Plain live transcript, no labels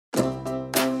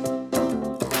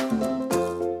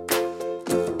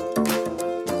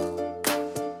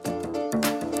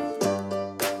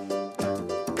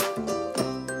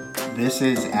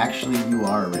This is Actually You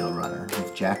Are a Real Runner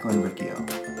with Jacqueline Riccio.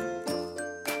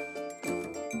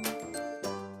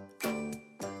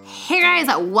 Hey guys,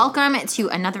 welcome to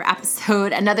another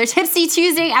episode, another Tipsy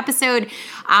Tuesday episode.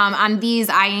 On these,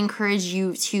 I encourage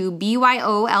you to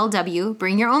BYOLW,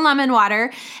 bring your own lemon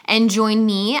water, and join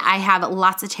me. I have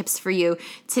lots of tips for you.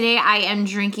 Today, I am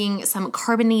drinking some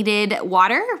carbonated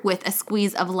water with a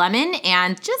squeeze of lemon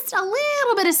and just a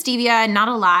little bit of stevia, not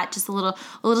a lot, just a little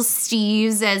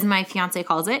steves, as my fiance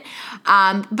calls it.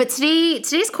 But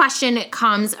today's question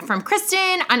comes from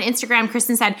Kristen on Instagram.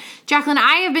 Kristen said, Jacqueline,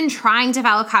 I have been trying to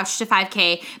follow Couch to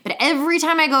 5K, but every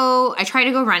time I try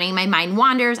to go running, my mind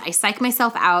wanders, I psych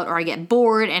myself out, or I get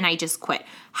bored and I just quit.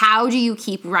 How do you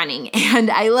keep running?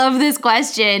 And I love this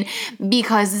question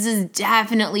because this is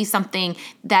definitely something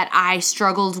that I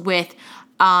struggled with.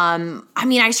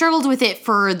 I struggled with it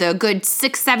for the good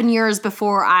 6-7 years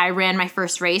before I ran my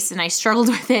first race, and I struggled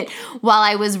with it while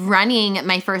I was running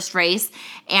my first race.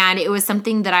 And it was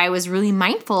something that I was really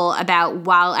mindful about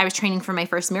while I was training for my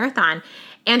first marathon.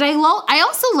 And I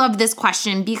also love this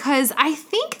question because I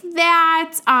think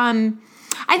that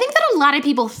a lot of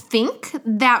people think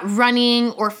that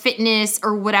running or fitness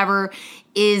or whatever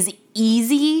is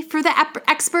easy for the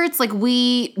experts. Like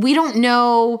we don't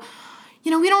know. We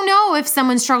don't know if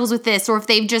someone struggles with this or if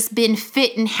they've just been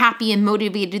fit and happy and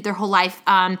motivated their whole life.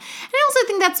 And I also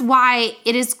think that's why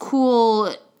it is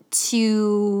cool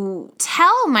to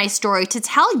tell my story, to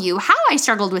tell you how I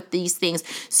struggled with these things.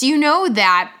 So you know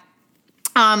that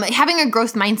having a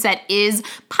growth mindset is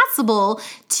possible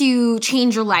to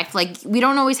change your life. Like, we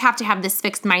don't always have to have this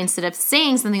fixed mindset of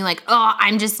saying something like, oh,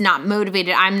 I'm just not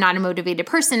motivated. I'm not a motivated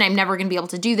person. I'm never going to be able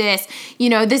to do this.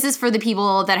 This is for the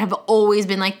people that have always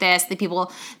been like this, the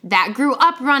people that grew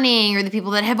up running, or the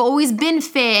people that have always been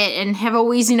fit and have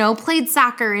always, played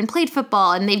soccer and played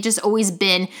football, and they've just always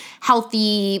been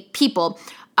healthy people.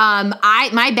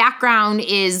 My background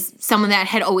is someone that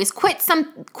had always quit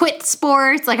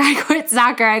sports. Like, I quit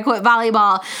soccer, I quit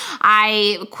volleyball,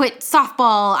 I quit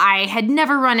softball. I had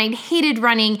never run. I hated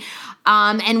running.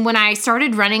 And when I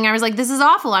started running, I was like, this is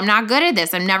awful. I'm not good at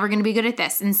this. I'm never going to be good at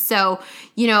this. And so,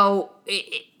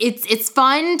 it's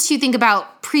fun to think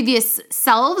about previous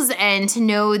selves and to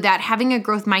know that having a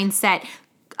growth mindset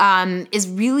is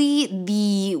really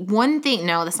the one thing.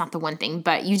 No, that's not the one thing,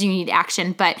 but you do need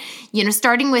action. But,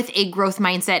 starting with a growth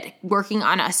mindset, working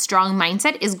on a strong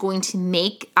mindset is going to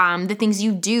make the things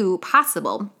you do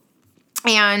possible.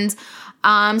 And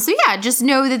just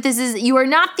know that you are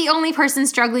not the only person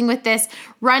struggling with this.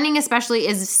 Running especially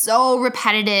is so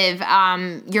repetitive.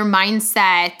 Your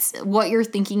mindset, what you're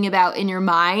thinking about in your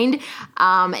mind,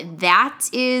 that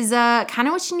is kind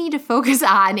of what you need to focus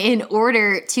on in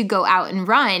order to go out and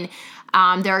run.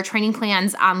 There are training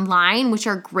plans online, which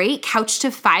are great. Couch to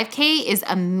 5K is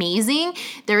amazing.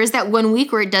 There is that 1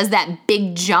 week where it does that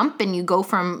big jump and you go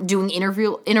from doing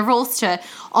intervals to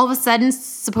all of a sudden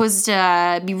supposed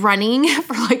to be running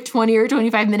for like 20 or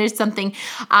 25 minutes, something.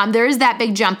 There is that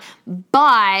big jump,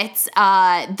 but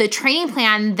the training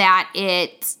plan that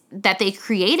they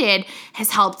created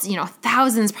has helped,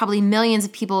 thousands, probably millions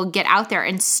of people get out there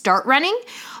and start running.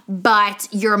 But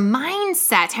your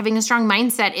mindset, having a strong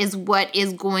mindset, is what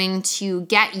is going to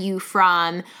get you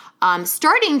from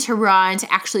starting to run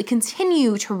to actually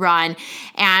continue to run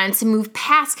and to move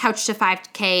past Couch to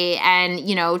 5K and,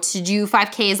 to do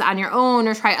 5Ks on your own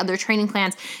or try other training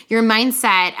plans. Your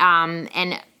mindset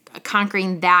and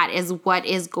conquering that is what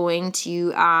is going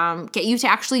to get you to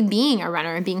actually being a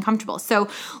runner and being comfortable. So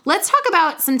let's talk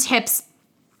about some tips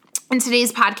in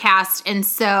today's podcast. And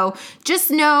so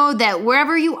just know that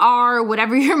wherever you are,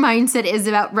 whatever your mindset is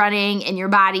about running and your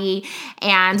body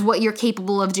and what you're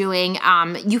capable of doing,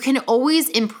 you can always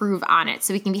improve on it.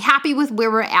 So we can be happy with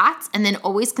where we're at and then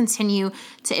always continue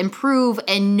to improve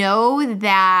and know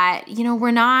that,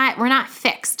 we're not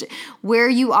fixed. Where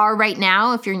you are right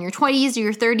now, if you're in your 20s or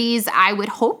your 30s, I would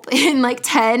hope in like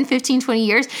 10, 15, 20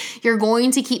 years, you're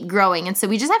going to keep growing. And so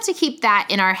we just have to keep that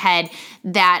in our head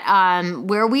that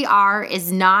where we are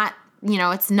is not,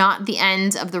 it's not the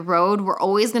end of the road. We're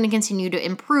always going to continue to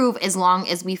improve as long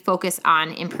as we focus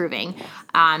on improving,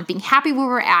 being happy where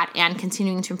we're at and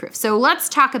continuing to improve. So let's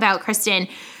talk about, Kristen,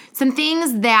 some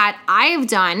things that I've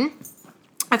done,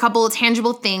 a couple of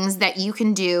tangible things that you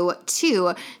can do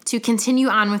to continue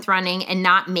on with running and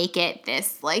not make it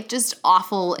this like just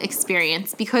awful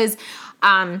experience, because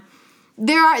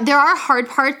there are hard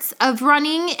parts of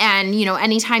running, and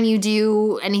anytime you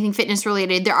do anything fitness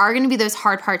related, there are going to be those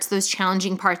hard parts, those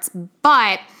challenging parts.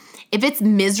 But if it's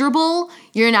miserable,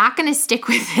 you're not going to stick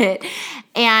with it.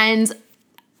 And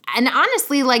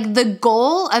honestly, like the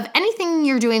goal of anything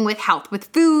you're doing with health, with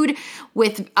food,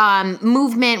 with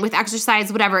movement, with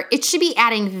exercise, whatever, it should be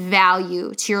adding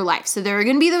value to your life. So there are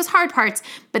going to be those hard parts,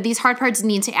 but these hard parts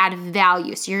need to add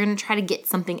value. So you're going to try to get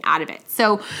something out of it.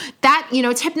 So that,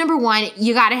 tip number one,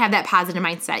 you got to have that positive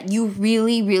mindset. You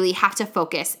really, really have to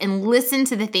focus and listen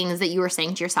to the things that you are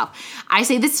saying to yourself. I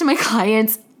say this to my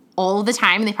clients all the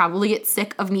time, and they probably get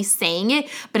sick of me saying it,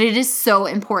 but it is so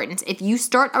important. If you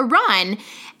start a run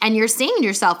and you're saying to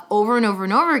yourself over and over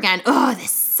and over again, oh,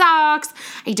 this sucks.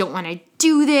 I don't want to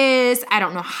do this. I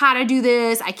don't know how to do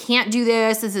this. I can't do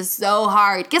this. This is so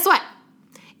hard. Guess what?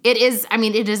 It is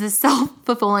a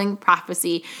self-fulfilling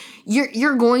prophecy.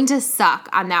 You're going to suck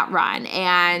on that run,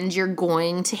 and you're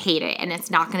going to hate it, and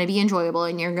it's not going to be enjoyable,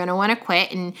 and you're going to want to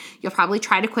quit, and you'll probably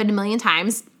try to quit a million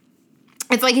times.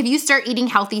 It's like if you start eating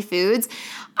healthy foods,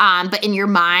 but in your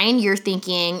mind, you're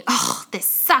thinking, oh, this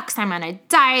sucks. I'm on a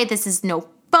diet. This is no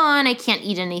fun. I can't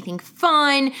eat anything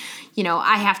fun.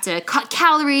 I have to cut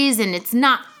calories and it's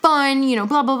not fun, blah,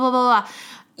 blah, blah, blah, blah.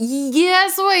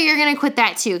 Guess what? You're going to quit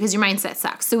that too because your mindset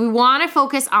sucks. So we want to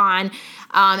focus on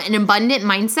an abundant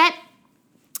mindset,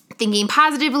 thinking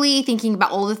positively, thinking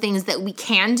about all the things that we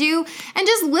can do, and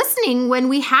just listening when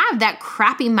we have that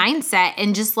crappy mindset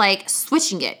and just like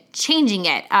switching it, changing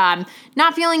it,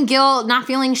 not feeling guilt, not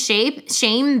feeling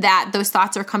shame that those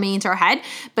thoughts are coming into our head,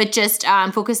 but just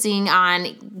focusing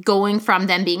on going from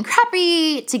them being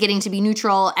crappy to getting to be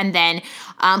neutral, and then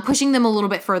pushing them a little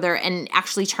bit further and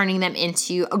actually turning them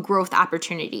into a growth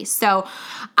opportunity. So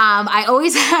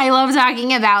I love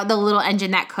talking about the little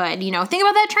engine that could, think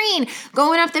about that train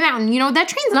going up the mountain. That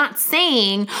train's not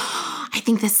saying, I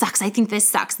think this sucks. I think this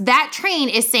sucks. That train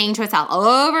is saying to itself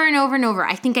over and over and over,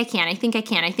 I think I can, I think I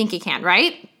can, I think I can,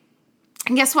 right?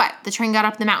 And guess what? The train got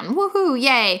up the mountain. Woohoo,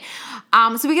 yay.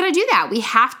 So we got to do that. We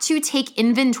have to take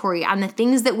inventory on the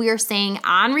things that we are saying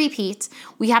on repeat.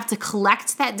 We have to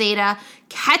collect that data,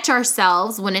 catch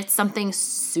ourselves when it's something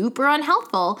super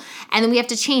unhelpful, and then we have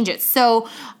to change it. So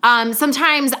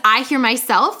sometimes I hear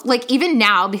myself, like even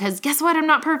now, because guess what? I'm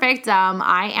not perfect.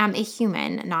 I am a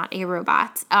human, not a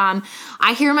robot.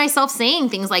 I hear myself saying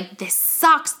things like, this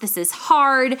sucks. This is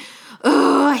hard.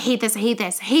 Oh, I hate this. I hate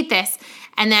this. I hate this.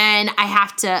 And then I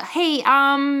have to, hey,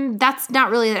 that's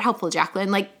not really that helpful,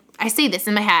 Jacqueline. Like I say this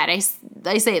in my head.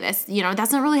 I say this,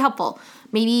 that's not really helpful.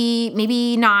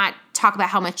 Maybe not talk about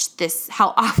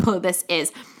how awful this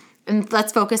is. And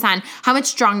let's focus on how much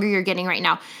stronger you're getting right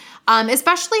now.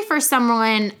 Especially for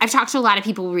someone, I've talked to a lot of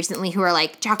people recently who are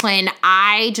like, Jacqueline,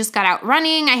 I just got out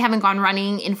running. I haven't gone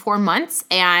running in 4 months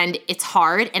and it's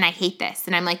hard and I hate this.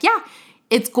 And I'm like, yeah,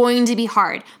 it's going to be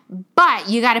hard, but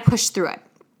you got to push through it.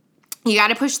 You got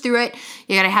to push through it.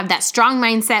 You got to have that strong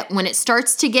mindset. When it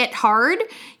starts to get hard,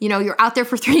 you're out there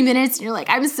for 3 minutes and you're like,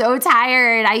 I'm so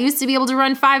tired. I used to be able to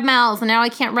run 5 miles and now I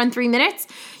can't run 3 minutes.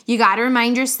 You got to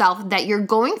remind yourself that you're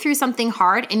going through something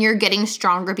hard and you're getting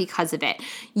stronger because of it.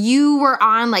 You were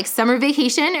on like summer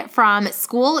vacation from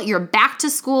school. You're back to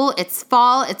school. It's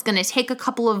fall. It's going to take a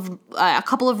couple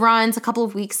of runs, a couple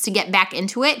of weeks to get back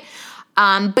into it.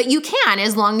 But you can,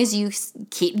 as long as you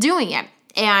keep doing it.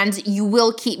 And you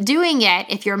will keep doing it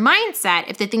if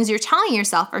the things you're telling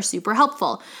yourself are super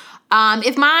helpful.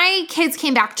 If my kids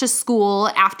came back to school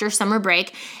after summer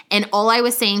break and all I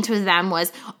was saying to them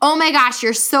was, oh my gosh,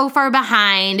 you're so far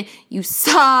behind, you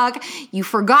suck, you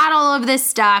forgot all of this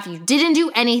stuff, you didn't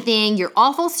do anything, you're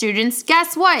awful students,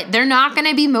 guess what? They're not going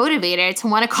to be motivated to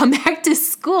want to come back to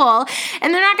school,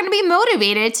 and they're not going to be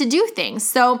motivated to do things.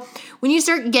 So when you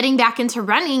start getting back into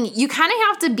running, you kind of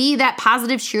have to be that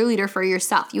positive cheerleader for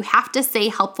yourself. You have to say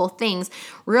helpful things.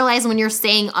 Realize when you're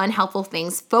saying unhelpful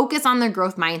things. Focus on the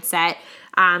growth mindset.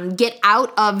 Get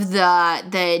out of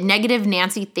the negative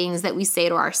Nancy things that we say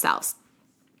to ourselves.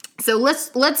 So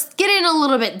let's get in a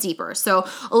little bit deeper. So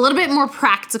a little bit more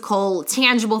practical,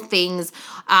 tangible things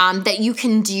that you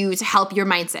can do to help your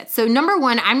mindset. So number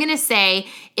one, I'm going to say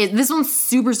this one's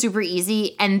super, super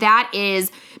easy. And that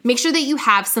is make sure that you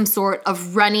have some sort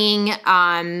of running,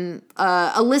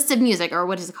 a list of music, or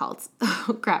what is it called?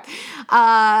 Oh, crap.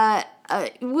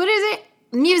 What is it?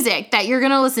 Music that you're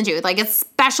going to listen to. Like it's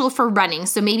special for running.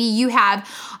 So maybe you have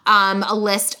a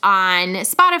list on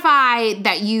Spotify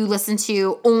that you listen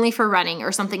to only for running,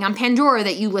 or something on Pandora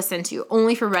that you listen to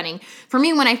only for running. For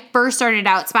me, when I first started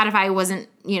out, Spotify wasn't,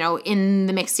 in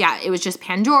the mix yet. It was just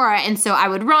Pandora. And so I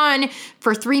would run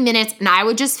for 3 minutes and I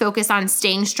would just focus on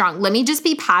staying strong. Let me just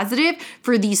be positive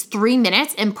for these 3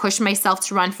 minutes and push myself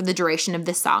to run for the duration of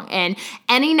this song. And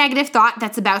any negative thought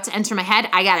that's about to enter my head,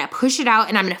 I got to push it out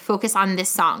and I'm going to focus on this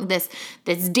song, this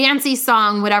dancey song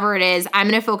song, whatever it is, I'm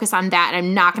going to focus on that. And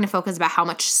I'm not going to focus about how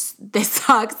much this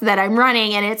sucks that I'm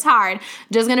running and it's hard. I'm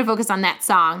just going to focus on that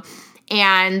song.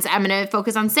 And I'm going to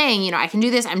focus on saying, I can do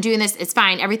this. I'm doing this. It's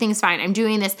fine. Everything's fine. I'm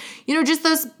doing this.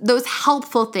 Just those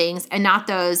helpful things and not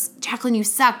those, Jacqueline, you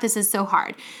suck. This is so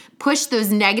hard. Push those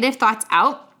negative thoughts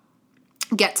out.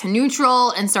 Get to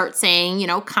neutral and start saying,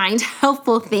 kind,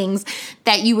 helpful things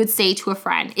that you would say to a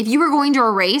friend. If you were going to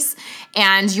a race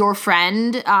and your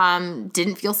friend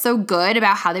didn't feel so good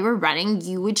about how they were running,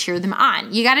 you would cheer them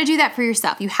on. You got to do that for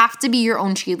yourself. You have to be your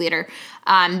own cheerleader.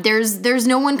 There's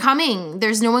no one coming.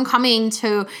 There's no one coming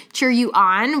to cheer you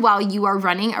on while you are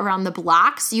running around the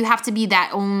block. So you have to be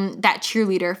that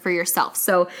cheerleader for yourself.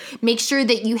 So make sure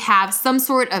that you have some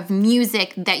sort of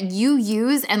music that you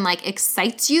use and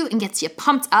excites you and gets you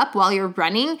pumped up while you're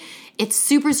running. It's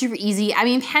super, super easy. I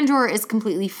mean, Pandora is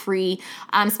completely free.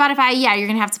 Spotify, yeah, you're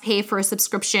going to have to pay for a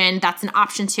subscription. That's an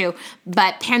option too.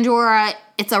 But Pandora,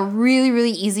 it's a really,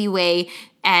 really easy way.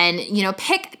 And,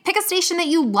 pick a station that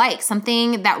you like,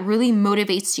 something that really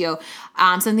motivates you,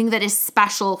 something that is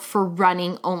special for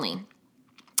running only.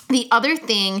 The other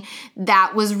thing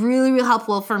that was really, really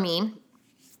helpful for me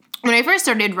when I first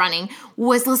started running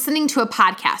was listening to a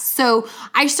podcast. So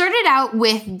I started out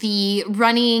with the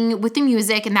running with the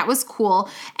music, and that was cool.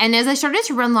 And as I started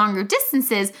to run longer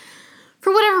distances,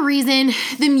 for whatever reason,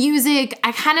 the music,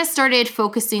 I kind of started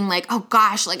focusing oh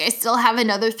gosh, I still have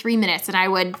another 3 minutes, and I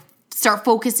would start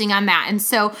focusing on that. And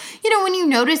so, when you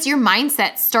notice your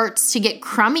mindset starts to get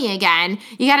crummy again,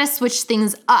 you got to switch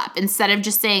things up. Instead of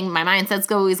just saying my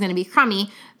mindset's always going to be crummy,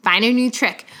 find a new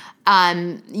trick.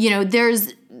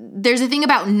 There's a thing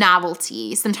about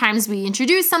novelty. Sometimes we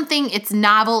introduce something, it's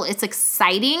novel, it's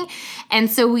exciting. And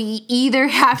so we either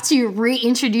have to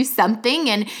reintroduce something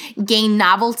and gain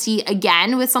novelty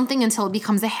again with something until it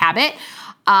becomes a habit,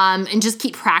 and just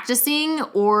keep practicing,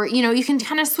 or, you can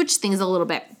kind of switch things a little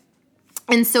bit.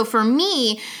 And so for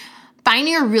me,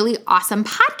 finding a really awesome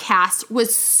podcast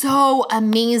was so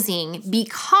amazing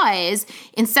because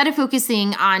instead of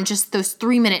focusing on just those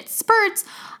 3-minute spurts,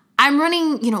 I'm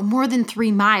running, more than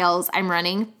 3 miles. I'm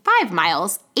running 5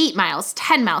 miles, 8 miles,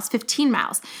 10 miles, 15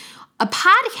 miles. A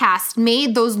podcast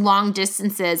made those long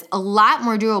distances a lot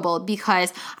more doable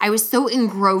because I was so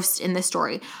engrossed in the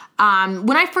story.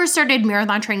 When I first started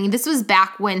marathon training, this was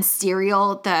back when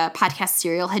Serial, the podcast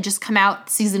Serial, had just come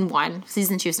out, season 1.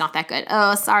 Season 2 is not that good.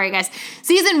 Oh, sorry, guys.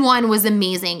 Season 1 was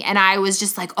amazing, and I was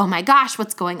just oh my gosh,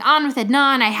 what's going on with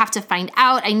Adnan? I have to find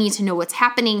out. I need to know what's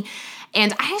happening.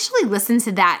 And I actually listened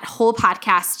to that whole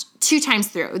podcast 2 times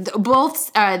through.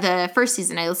 Both the first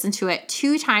season, I listened to it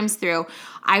 2 times through.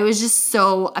 I was just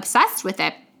so obsessed with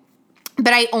it.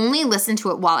 But I only listened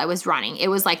to it while I was running. It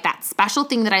was that special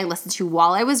thing that I listened to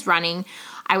while I was running.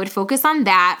 I would focus on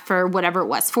that for whatever it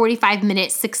was, 45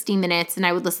 minutes, 60 minutes, and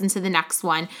I would listen to the next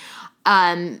one.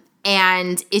 And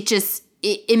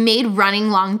it made running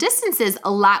long distances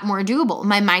a lot more doable.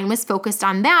 My mind was focused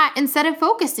on that instead of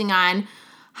focusing on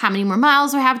how many more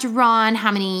miles do I have to run,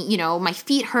 how many, my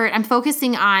feet hurt. I'm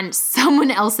focusing on someone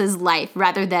else's life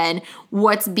rather than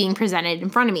what's being presented in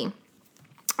front of me.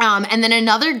 And then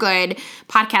another good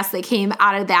podcast that came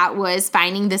out of that was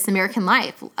Finding This American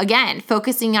Life. Again,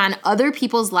 focusing on other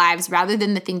people's lives rather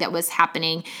than the thing that was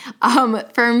happening.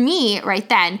 For me, right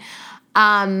then,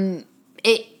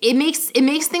 it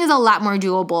makes things a lot more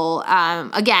doable.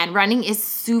 Again, running is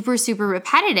super, super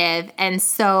repetitive. And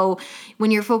so when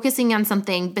you're focusing on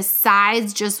something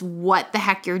besides just what the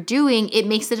heck you're doing, it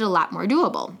makes it a lot more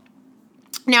doable.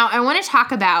 Now, I want to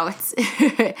talk about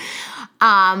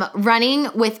running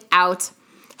without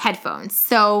headphones.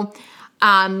 So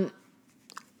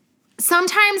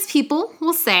sometimes people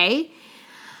will say,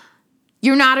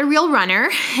 you're not a real runner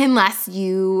unless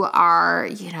you are,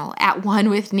 at one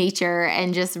with nature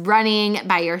and just running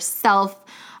by yourself,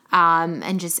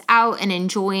 and just out and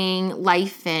enjoying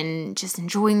life and just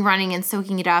enjoying running and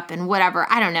soaking it up and whatever.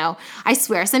 I don't know. I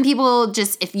swear, some people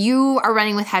just, if you are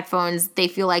running with headphones, they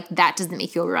feel like that doesn't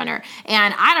make you a runner.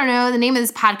 And I don't know, the name of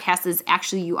this podcast is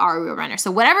actually You Are a Real Runner. So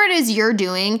whatever it is you're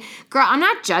doing, girl, I'm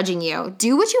not judging you.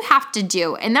 Do what you have to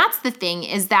do. And that's the thing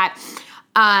is that,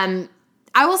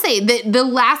 I will say that the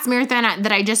last marathon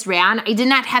that I just ran, I did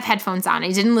not have headphones on.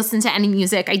 I didn't listen to any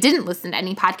music. I didn't listen to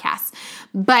any podcasts.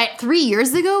 But 3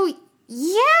 years ago,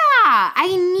 yeah, I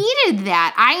needed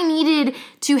that. I needed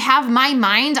to have my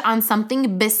mind on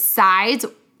something besides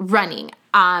running.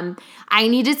 I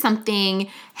needed something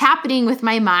happening with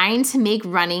my mind to make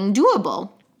running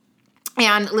doable.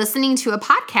 And listening to a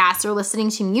podcast or listening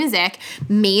to music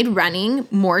made running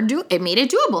it made it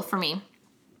doable for me.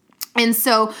 And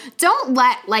so don't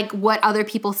let like what other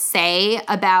people say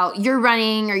about your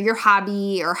running or your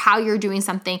hobby or how you're doing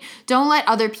something. Don't let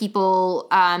other people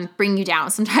bring you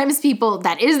down. Sometimes people,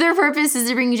 that is their purpose, is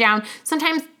to bring you down.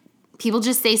 Sometimes people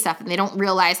just say stuff and they don't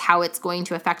realize how it's going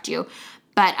to affect you.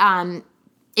 But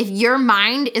if your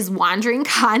mind is wandering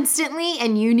constantly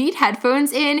and you need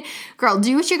headphones in, girl,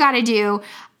 do what you got to do.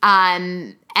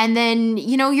 And then,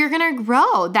 you're going to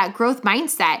grow that growth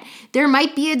mindset. There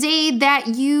might be a day that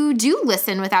you do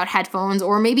listen without headphones,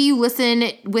 or maybe you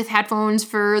listen with headphones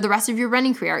for the rest of your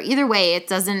running career. Either way,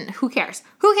 who cares?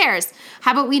 Who cares?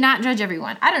 How about we not judge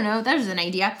everyone? I don't know. There's an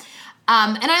idea.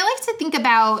 And I like to think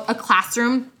about a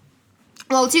classroom.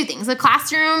 Well, two things, a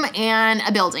classroom and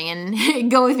a building, and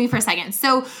go with me for a second.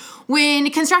 So when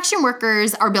construction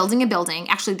workers are building a building,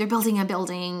 actually they're building a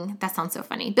building, that sounds so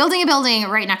funny, building a building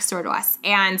right next door to us.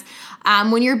 And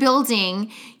when you're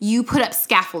building, you put up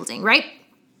scaffolding, right?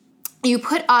 You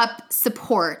put up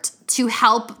support to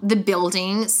help the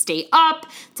building stay up,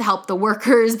 to help the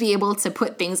workers be able to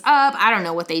put things up. I don't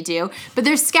know what they do, but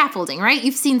there's scaffolding, right?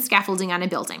 You've seen scaffolding on a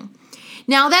building.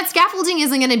 Now, that scaffolding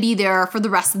isn't going to be there for the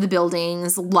rest of the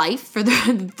building's life, for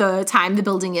the time the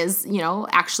building is,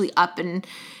 actually up and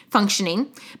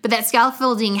functioning. But that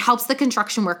scaffolding helps the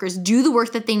construction workers do the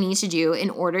work that they need to do in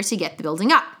order to get the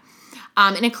building up.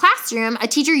 In a classroom, a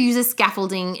teacher uses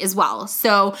scaffolding as well.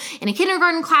 So in a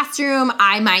kindergarten classroom,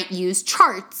 I might use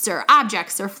charts or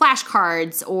objects or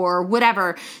flashcards or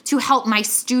whatever to help my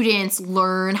students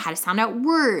learn how to sound out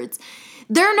words.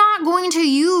 They're not going to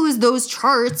use those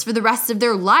charts for the rest of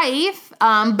their life,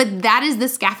 but that is the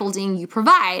scaffolding you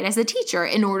provide as a teacher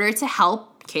in order to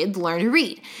help kids learn to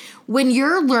read. When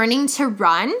you're learning to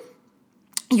run,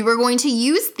 you are going to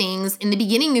use things in the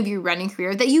beginning of your running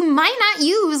career that you might not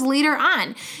use later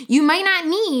on. You might not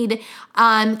need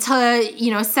to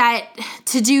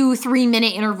do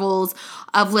 3-minute intervals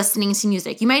of listening to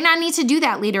music. You might not need to do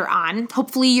that later on.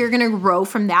 Hopefully you're going to grow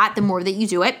from that the more that you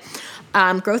do it.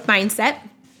 Growth mindset.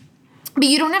 But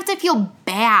you don't have to feel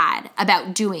bad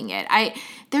about doing it.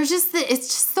 It's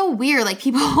just so weird. Like,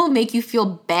 people make you feel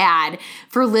bad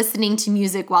for listening to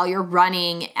music while you're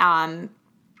running.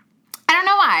 I don't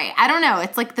know why. I don't know.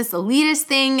 It's like this elitist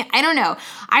thing. I don't know.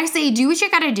 I say do what you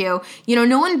got to do.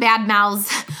 No one badmouths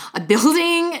a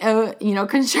building,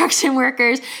 construction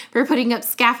workers for putting up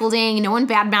scaffolding. No one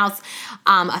badmouths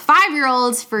a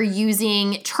 5-year-old for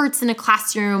using charts in a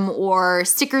classroom or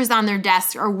stickers on their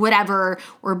desk or whatever,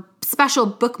 or special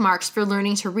bookmarks for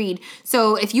learning to read.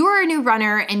 So if you are a new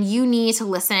runner and you need to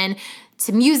listen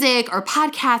to music or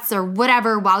podcasts or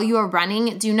whatever while you are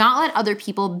running, do not let other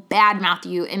people badmouth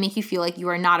you and make you feel like you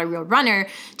are not a real runner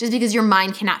just because your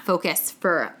mind cannot focus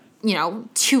for,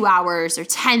 2 hours or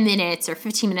 10 minutes or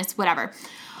 15 minutes, whatever.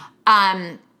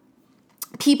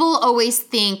 People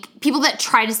that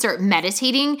try to start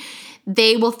meditating,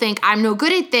 they will think, I'm no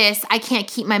good at this. I can't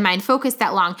keep my mind focused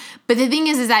that long. But the thing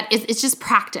is that it's just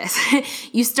practice.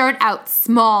 You start out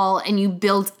small and you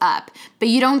build up, but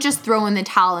you don't just throw in the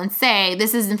towel and say,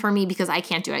 this isn't for me because I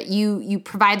can't do it. You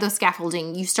provide those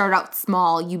scaffolding. You start out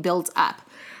small, you build up.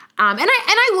 And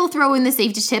I will throw in the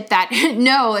safety tip that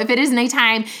no, if it is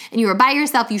nighttime and you are by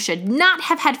yourself, you should not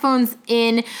have headphones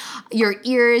in your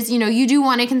ears. You do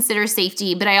want to consider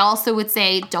safety, but I also would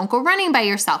say don't go running by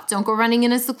yourself. Don't go running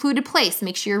in a secluded place.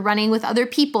 Make sure you're running with other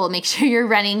people. Make sure you're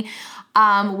running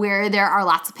where there are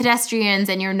lots of pedestrians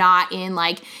and you're not in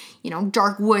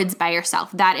dark woods by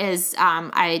yourself. That is,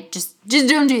 I just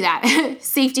don't do that.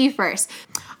 Safety first.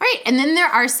 All right, and then there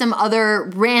are some other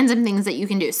random things that you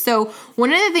can do. So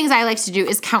one of the things I like to do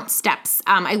is count steps.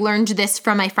 I learned this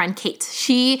from my friend Kate.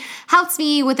 She helped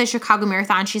me with the Chicago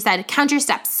Marathon. She said, count your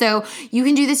steps. So you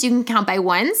can do this. You can count by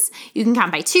ones. You can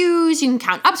count by twos. You can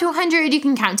count up to 100. You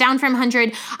can count down from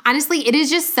 100. Honestly, it is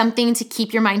just something to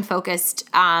keep your mind focused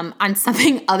on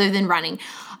something other than running.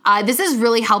 This is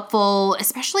really helpful,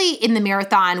 especially in the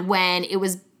marathon when it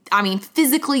was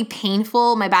physically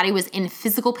painful. My body was in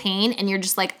physical pain and you're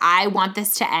just like, I want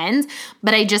this to end,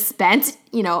 but I just spent,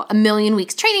 a million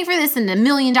weeks training for this and $1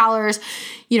 million,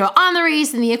 on the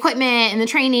race and the equipment and the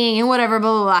training and whatever,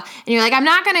 blah, blah, blah. And you're like, I'm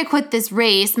not going to quit this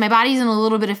race. My body's in a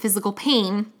little bit of physical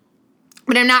pain,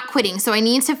 but I'm not quitting. So I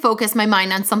need to focus my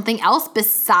mind on something else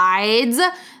besides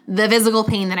the physical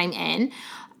pain that I'm in.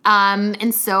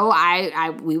 And so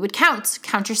we would count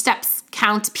your steps,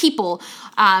 count people.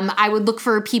 I would look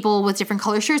for people with different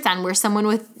color shirts on, where someone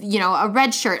with, a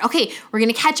red shirt. Okay, we're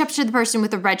going to catch up to the person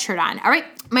with a red shirt on. All right.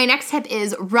 My next tip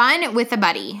is run with a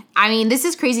buddy. This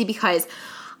is crazy because,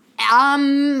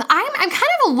 I'm kind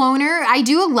of a loner. I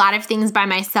do a lot of things by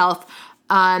myself.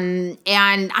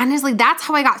 And honestly, that's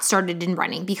how I got started in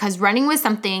running, because running was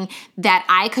something that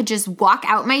I could just walk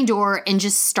out my door and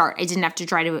just start. I didn't have to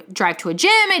drive to a gym.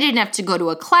 I didn't have to go to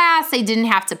a class. I didn't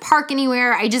have to park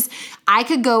anywhere. I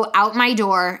could go out my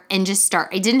door and just start.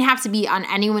 I didn't have to be on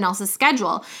anyone else's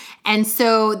schedule. And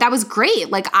so that was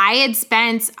great. Like I had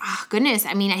spent,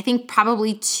 I think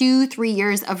probably 2-3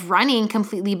 years of running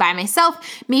completely by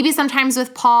myself, maybe sometimes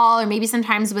with Paul or maybe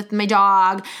sometimes with my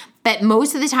dog, but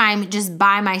most of the time just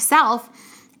by myself.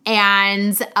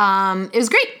 And it was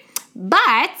great.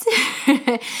 But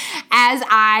as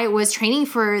I was training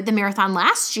for the marathon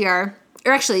last year,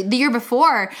 or actually the year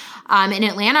before in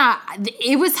Atlanta,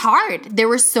 it was hard. There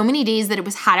were so many days that it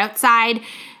was hot outside,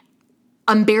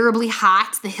 unbearably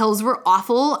hot. The hills were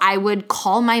awful. I would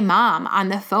call my mom on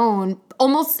the phone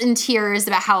almost in tears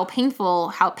about how painful,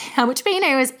 how much pain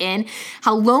I was in,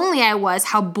 how lonely I was,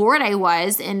 how bored I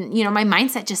was. And, my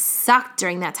mindset just sucked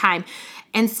during that time.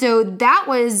 And so that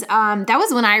was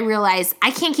when I realized I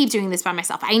can't keep doing this by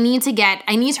myself. I need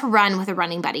to run with a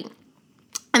running buddy.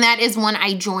 And that is when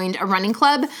I joined a running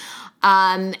club.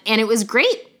 And it was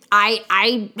great.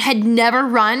 I had never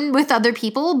run with other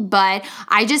people, but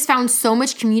I just found so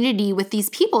much community with these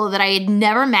people that I had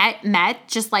never met,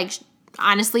 just like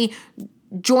honestly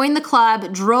joined the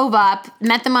club, drove up,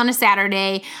 met them on a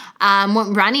Saturday,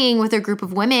 went running with a group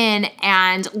of women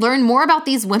and learned more about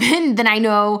these women than I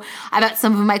know about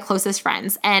some of my closest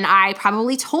friends. And I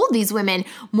probably told these women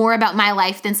more about my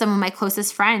life than some of my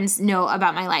closest friends know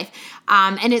about my life.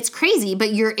 And it's crazy,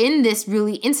 but you're in this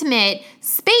really intimate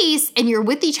space and you're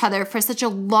with each other for such a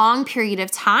long period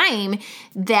of time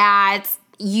that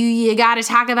you got to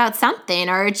talk about something,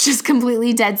 or it's just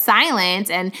completely dead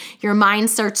silent and your mind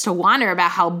starts to wander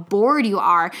about how bored you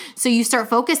are. So you start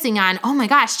focusing on, oh my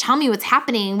gosh, tell me what's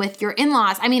happening with your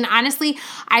in-laws. I mean, honestly,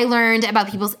 I learned about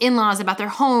people's in-laws, about their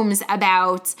homes,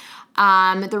 about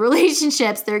the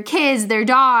relationships, their kids, their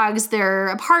dogs, their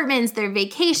apartments, their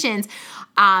vacations.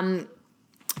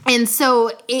 And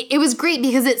so it was great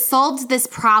because it solved this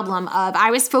problem of I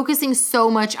was focusing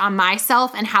so much on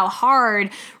myself and how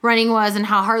hard running was and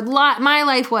how hard my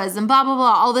life was and blah, blah,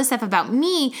 blah, all this stuff about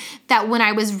me, that when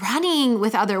I was running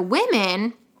with other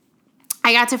women,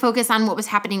 I got to focus on what was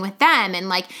happening with them and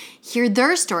like hear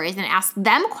their stories and ask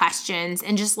them questions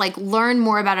and just like learn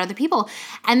more about other people.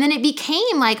 And then it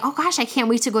became like, oh gosh, I can't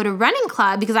wait to go to running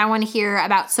club because I want to hear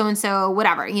about so-and-so,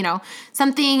 whatever,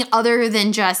 something other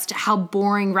than just how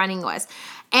boring running was.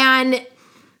 And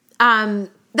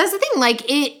that's the thing, like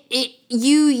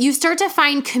you start to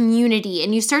find community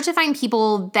and you start to find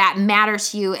people that matter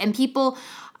to you and people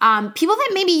that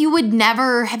maybe you would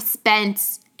never have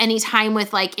spent any time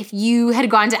with. Like if you had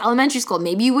gone to elementary school,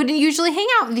 maybe you wouldn't usually hang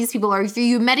out with these people, or if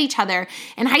you met each other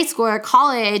in high school or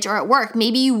college or at work,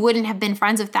 maybe you wouldn't have been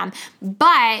friends with them.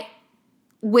 But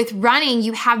with running,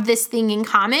 you have this thing in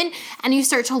common and you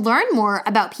start to learn more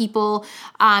about people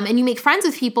and you make friends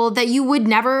with people that you would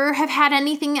never have had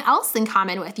anything else in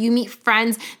common with. You meet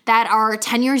friends that are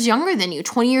 10 years younger than you,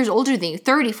 20 years older than you,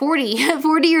 30, 40,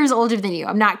 40 years older than you.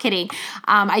 I'm not kidding.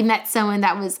 I met someone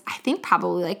that was, I think,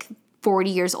 probably like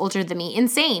 40 years older than me.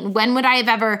 Insane. When would I have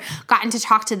ever gotten to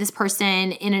talk to this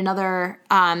person in another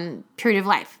period of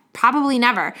life? Probably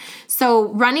never. So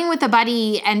running with a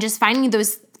buddy and just finding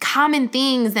those common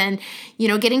things and,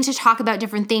 getting to talk about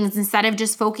different things instead of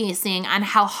just focusing on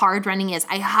how hard running is.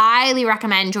 I highly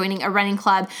recommend joining a running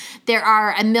club. There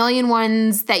are a million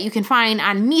ones that you can find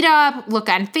on Meetup, look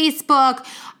on Facebook,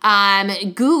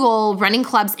 Google running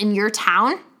clubs in your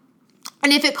town.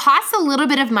 And if it costs a little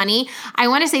bit of money, I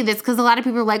want to say this because a lot of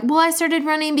people are like, well, I started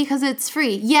running because it's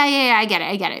free. Yeah, I get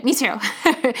it. Me too.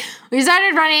 We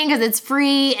started running because it's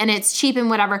free and it's cheap and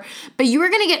whatever. But you are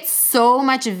going to get so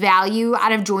much value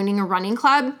out of joining a running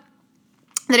club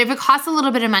that if it costs a little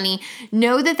bit of money,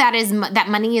 know that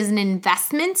money is an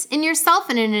investment in yourself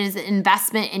and it is an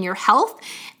investment in your health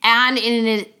and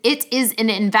it is an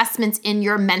investment in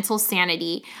your mental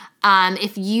sanity.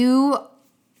 If you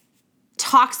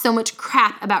talk so much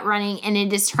crap about running and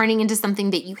it is turning into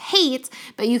something that you hate,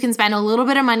 but you can spend a little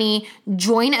bit of money,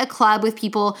 join a club with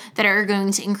people that are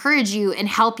going to encourage you and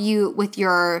help you with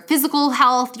your physical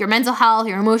health, your mental health,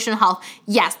 your emotional health,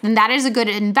 yes, then that is a good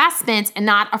investment and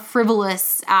not a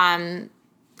frivolous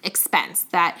expense.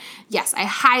 That, yes, I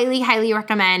highly, highly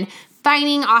recommend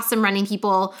finding awesome running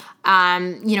people.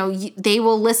 They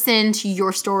will listen to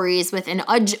your stories with an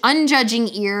unjudging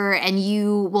ear and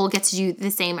you will get to do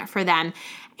the same for them.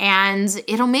 And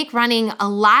it'll make running a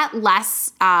lot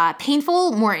less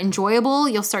painful, more enjoyable.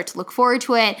 You'll start to look forward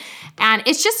to it. And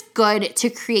it's just good to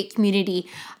create community.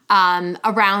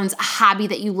 around a hobby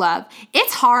that you love.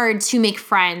 It's hard to make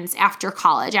friends after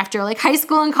college, after like high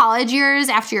school and college years,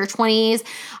 after your 20s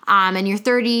and your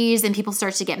 30s, and people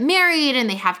start to get married and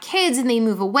they have kids and they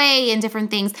move away and different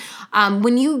things.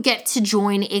 When you get to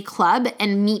join a club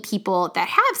and meet people that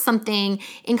have something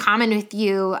in common with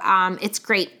you, it's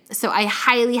great. So I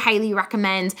highly, highly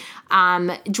recommend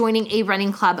joining a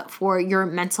running club for your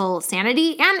mental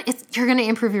sanity, and you're going to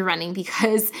improve your running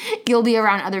because you'll be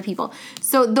around other people.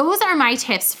 So those are my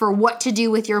tips for what to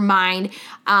do with your mind.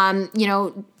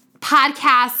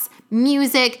 Podcasts,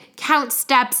 music, count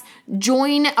steps,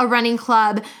 join a running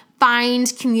club,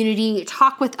 find community,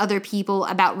 talk with other people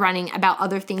about running, about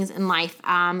other things in life.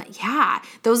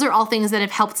 Those are all things that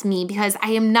have helped me because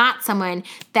I am not someone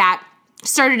that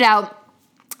started out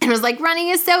and was like, running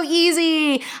is so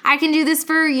easy. I can do this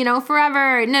for,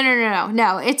 forever.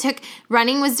 No.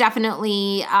 Running was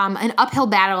definitely an uphill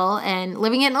battle, and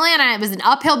living in Atlanta, it was an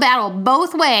uphill battle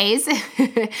both ways.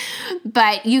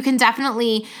 But you can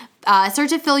definitely start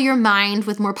to fill your mind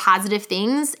with more positive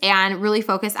things and really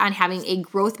focus on having a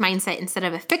growth mindset instead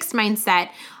of a fixed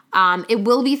mindset. It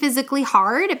will be physically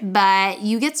hard, but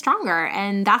you get stronger.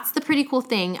 And that's the pretty cool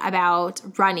thing about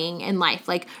running in life.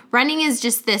 Like, running is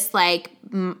just this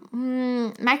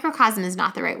microcosm is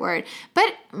not the right word,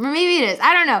 but maybe it is.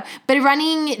 I don't know. But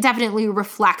running definitely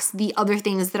reflects the other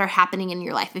things that are happening in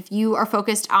your life. If you are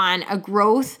focused on a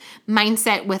growth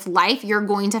mindset with life, you're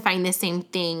going to find the same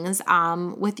things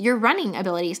with your running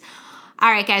abilities. All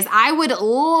right, guys, I would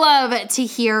love to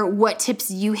hear what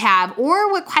tips you have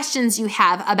or what questions you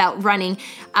have about running.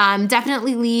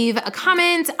 Definitely leave a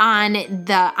comment on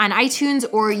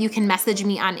iTunes, or you can message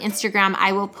me on Instagram.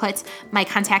 I will put my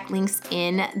contact links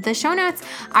in the show notes.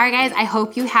 All right, guys, I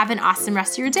hope you have an awesome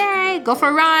rest of your day. Go for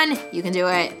a run. You can do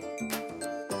it.